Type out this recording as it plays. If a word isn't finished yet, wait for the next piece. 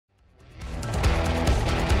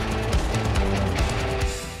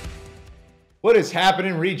What is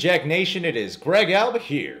happening, Reject Nation? It is Greg Alba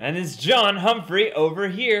here. And it's John Humphrey over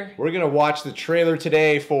here. We're going to watch the trailer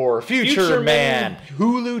today for Future Man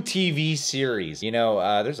Hulu TV series. You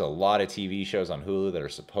know, there's a lot of TV shows on Hulu that are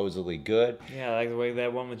supposedly good. Yeah, like the way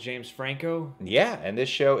that one with James Franco. Yeah, and this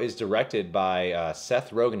show is directed by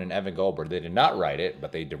Seth Rogen and Evan Goldberg. They did not write it,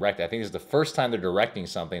 but they directed. I think this is the first time they're directing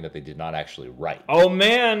something that they did not actually write. Oh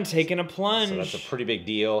man, taking a plunge. So that's a pretty big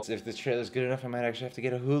deal. If this trailer's good enough, I might actually have to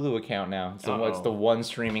get a Hulu account now. It's the one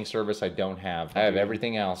streaming service I don't have. I have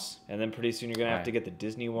everything else. And then pretty soon you're gonna have to get the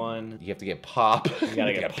Disney one. You have to get Pop. You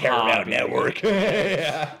gotta get Paramount Network.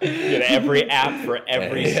 Yeah. Get every app for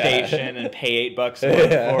every station and pay $8 a month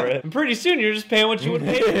for it. And pretty soon you're just paying what you would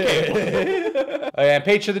pay for cable. And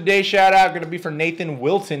Page of the Day shout out gonna be for Nathan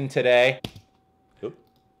Wilton today. Did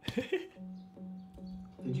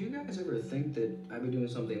you guys ever think that I'd be doing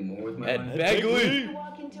something more with my life? Ed Begley. You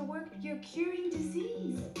walk into work, you're curing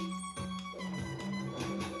disease.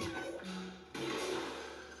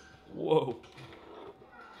 Whoa.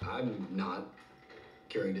 I'm not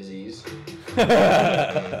curing disease. What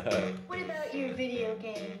about your video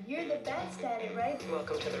game? You're the best at it, right?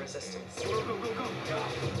 Welcome to the Resistance.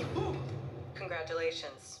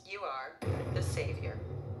 Congratulations, you are the savior.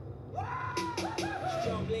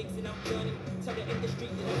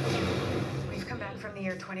 We've come back from the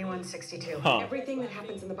year 2162. Everything that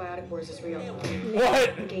happens in the Biotic Wars is real.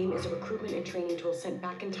 What? The game is a recruitment and training tool sent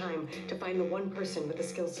back in time to find the one person with the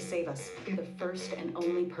skills to save us. You're the first and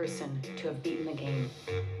only person to have beaten the game.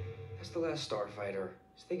 That's The Last Starfighter.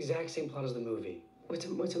 It's the exact same plot as the movie. What's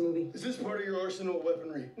a movie? Is this part of your arsenal of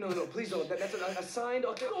weaponry? No, please don't. That's a signed...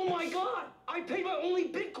 Oh my god! I paid my only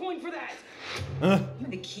Bitcoin for that! You're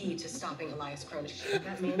the key to stopping Elias Cronish.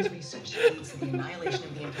 That man's research leads to the annihilation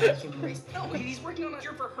of the entire human race. No, he's working on a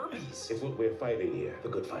cure for herpes. It's what we're fighting here. The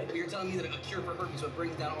good fight. You're telling me that a cure for herpes would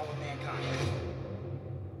bring down all of mankind?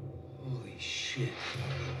 Holy shit.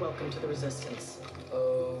 Welcome to the Resistance.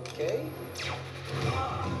 Okay.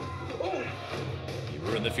 Oh!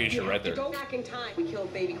 We're in the future right there. Go back in time. We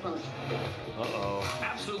killed Baby Cronish. Uh-oh.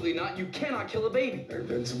 Absolutely not. You cannot kill a baby. They're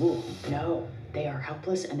invincible. No, they are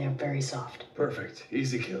helpless and they're very soft. Perfect.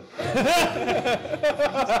 Easy kill.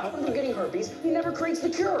 Stop him from getting herpes. He never creates the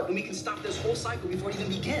cure. And we can stop this whole cycle before it even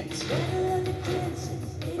begins.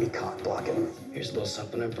 We can't block him. Here's a little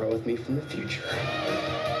something I brought with me from the future.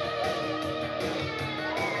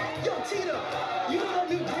 Yo, Tina! You know that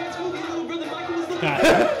new dance movie little brother Michael was looking for?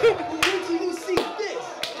 Wait till you see this!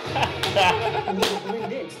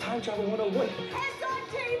 It's Time Travel 101. Heads on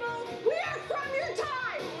table! We are from your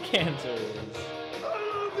time! Cancers.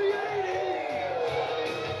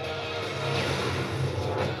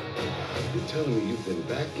 You're telling me you've been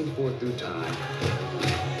back and forth through time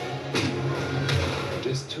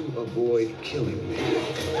just to avoid killing me?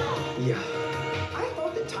 Yeah. I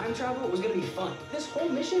thought that time travel was gonna be fun. This whole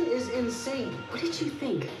mission is insane. What did you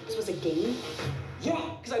think? This was a game? Yeah,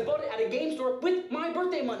 because I bought it at a game store with my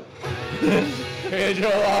birthday money. Hey,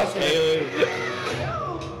 Joel Osment.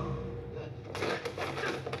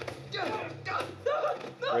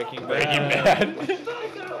 Breaking Bad.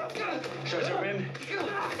 Treasure in.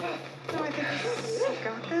 No, I think we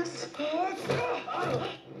got this.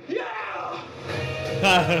 Yeah!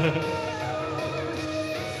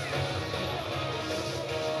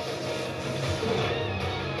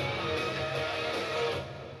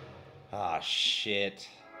 Ah, shit.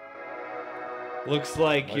 Looks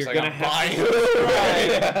like you're like gonna I'm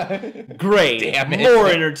have buying. Great. Damn it. More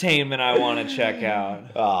entertainment I want to check out.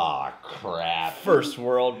 Ah, crap. First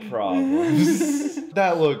world problems.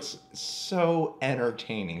 That looks so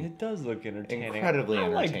entertaining. It does look entertaining. Incredibly I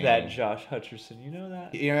like entertaining. that Josh Hutcherson. You know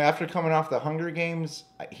that? You know, after coming off the Hunger Games,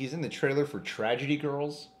 he's in the trailer for Tragedy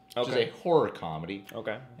Girls, which Okay. is a horror comedy.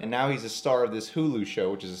 Okay. And now he's a star of this Hulu show,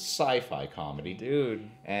 which is a sci-fi comedy. Dude.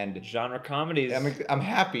 And Genre comedies. I'm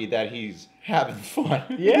happy that he's having fun.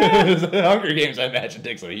 Yeah. The Hunger Games, I imagine,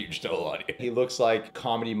 takes a huge toll on you. He looks like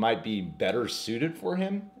comedy might be better suited for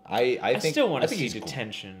him. I think, still want to think see he's cool.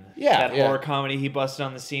 Detention. Yeah, That yeah. horror comedy he busted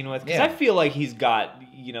on the scene with. Because Yeah. I feel like he's got,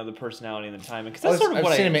 you know, the personality and the timing. Because that's sort of I've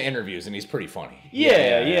what seen him in interviews, and he's pretty funny.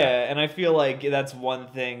 Yeah. And I feel like that's one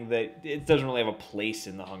thing that it doesn't really have a place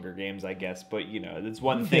in the Hunger Games, I guess. But, you know, it's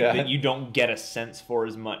one thing that you don't get a sense for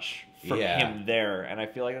as much from Yeah. him there, and I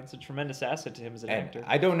feel like that's a tremendous asset to him as an And actor.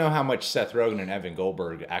 I don't know how much Seth Rogen and Evan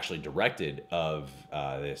Goldberg actually directed of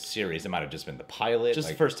this series. It might have just been the pilot. Just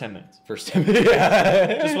like, the first 10 minutes. First time.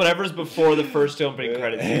 Yeah. Just whatever's before the first opening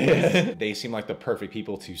credits sequence. They seem like the perfect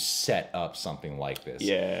people to set up something like this.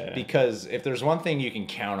 Yeah. Because if there's one thing you can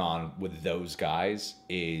count on with those guys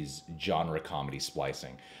is genre comedy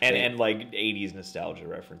splicing. And like 80s nostalgia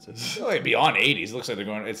references. Like beyond 80s, it looks like they're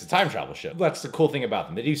going. It's a time travel show. That's the cool thing about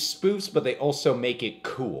them. They do spoofs, but they also make it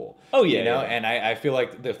cool. Oh, yeah, you know. yeah. And I feel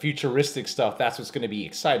like the futuristic stuff. That's what's going to be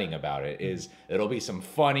exciting about it. Is it'll be some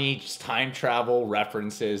funny just time travel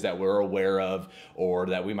references that we're aware of, or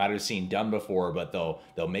that we might have seen done before. But they'll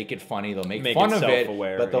make it funny. They'll make fun it of it.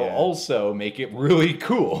 self-aware, But they'll yeah. also make it really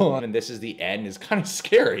cool. And this is the end. Is kind of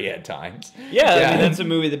scary at times. Yeah, I mean, that's a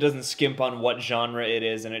movie that doesn't skimp on what genre it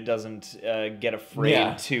is, and it doesn't get afraid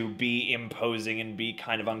Yeah. to be imposing and be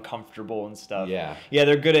kind of uncomfortable and stuff. Yeah. Yeah,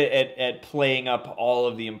 they're good at playing up all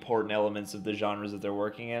of the important elements of the genres that they're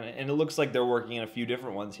working in, and it looks like they're working in a few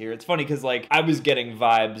different ones here. It's funny because, like, I was getting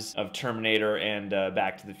vibes of Terminator and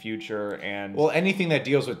Back to the Future, and... Well, anything that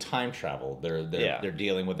deals with time travel, they're Yeah.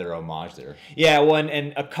 dealing with their homage there. Yeah, one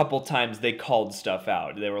and a couple times they called stuff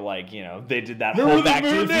out. They were like, you know, they did that whole Back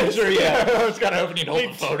to the Future. Yeah, I was kind of hoping you'd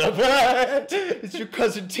hold the phone up. it's your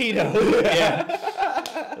cousin Tito. Yeah.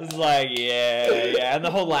 It's like, yeah. And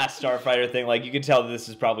the whole Last Starfighter thing, like, you can tell that this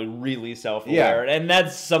is probably really self-aware. Yeah. And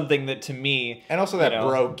that's something that, to me... And also that you know,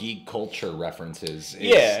 bro geek culture references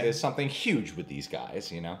is something huge with these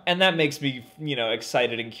guys, you know? And that makes me, you know,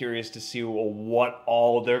 excited and curious to see what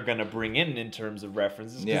all they're going to bring in terms of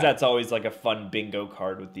references. Because Yeah. that's always, like, a fun bingo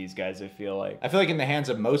card with these guys, I feel like. I feel like in the hands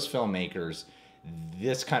of most filmmakers,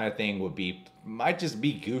 this kind of thing might just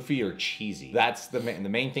be goofy or cheesy. That's the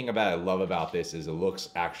main thing I love about this is it looks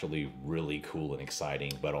actually really cool and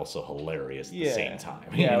exciting, but also hilarious at the same time.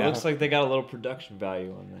 Yeah, you know? it looks like they got a little production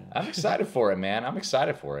value on that. I'm excited for it, man. I'm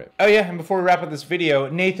excited for it. Oh yeah, and before we wrap up this video,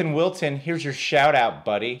 Nathan Wilton, here's your shout out,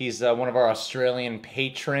 buddy. He's one of our Australian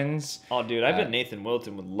patrons. Oh, dude, I bet Nathan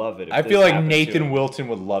Wilton would love it. If I this feel like happened to Nathan him. Wilton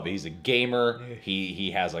would love it. He's a gamer.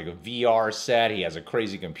 He has like a VR set. He has a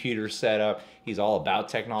crazy computer setup. He's all about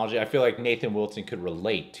technology. I feel like Nathan Wilton could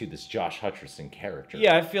relate to this Josh Hutcherson character.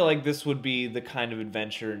 Yeah, I feel like this would be the kind of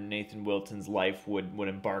adventure Nathan Wilton's life would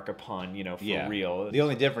embark upon, you know, for real. The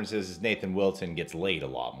only difference is Nathan Wilton gets laid a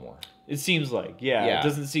lot more. It seems like, it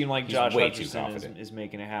doesn't seem like He's Josh way too Hutcherson confident. is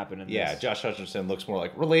making it happen in Yeah, this. Josh Hutcherson looks more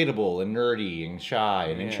like relatable and nerdy and shy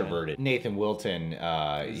and introverted. Nathan Wilton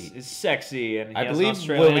is sexy, and he I has believe an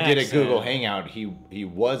Australian when we did a accent. Google Hangout, he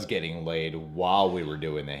was getting laid while we were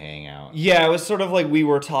doing the Hangout. Yeah, it was sort of like we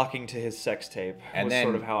were talking to his sex tape. And was then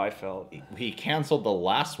sort of how I felt. He canceled the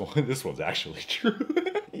last one. This one's actually true.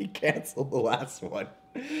 He canceled the last one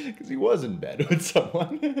because he was in bed with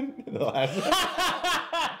someone in the last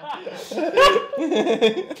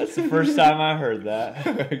That's the first time I heard that.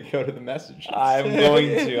 Go to the messages. I'm going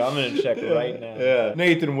to. I'm going to check right now. Yeah.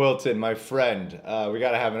 Nathan Wilton, my friend. We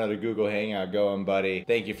got to have another Google Hangout going, buddy.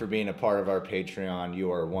 Thank you for being a part of our Patreon.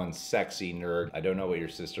 You are one sexy nerd. I don't know what your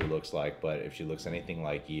sister looks like, but if she looks anything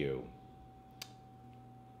like you,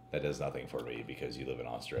 that does nothing for me because you live in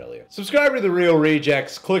Australia. Subscribe to The Real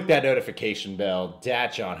Rejects. Click that notification bell.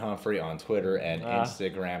 John Humphrey on Twitter and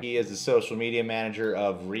Instagram. He is the social media manager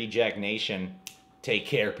of Reject Nation. Take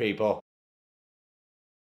care, people.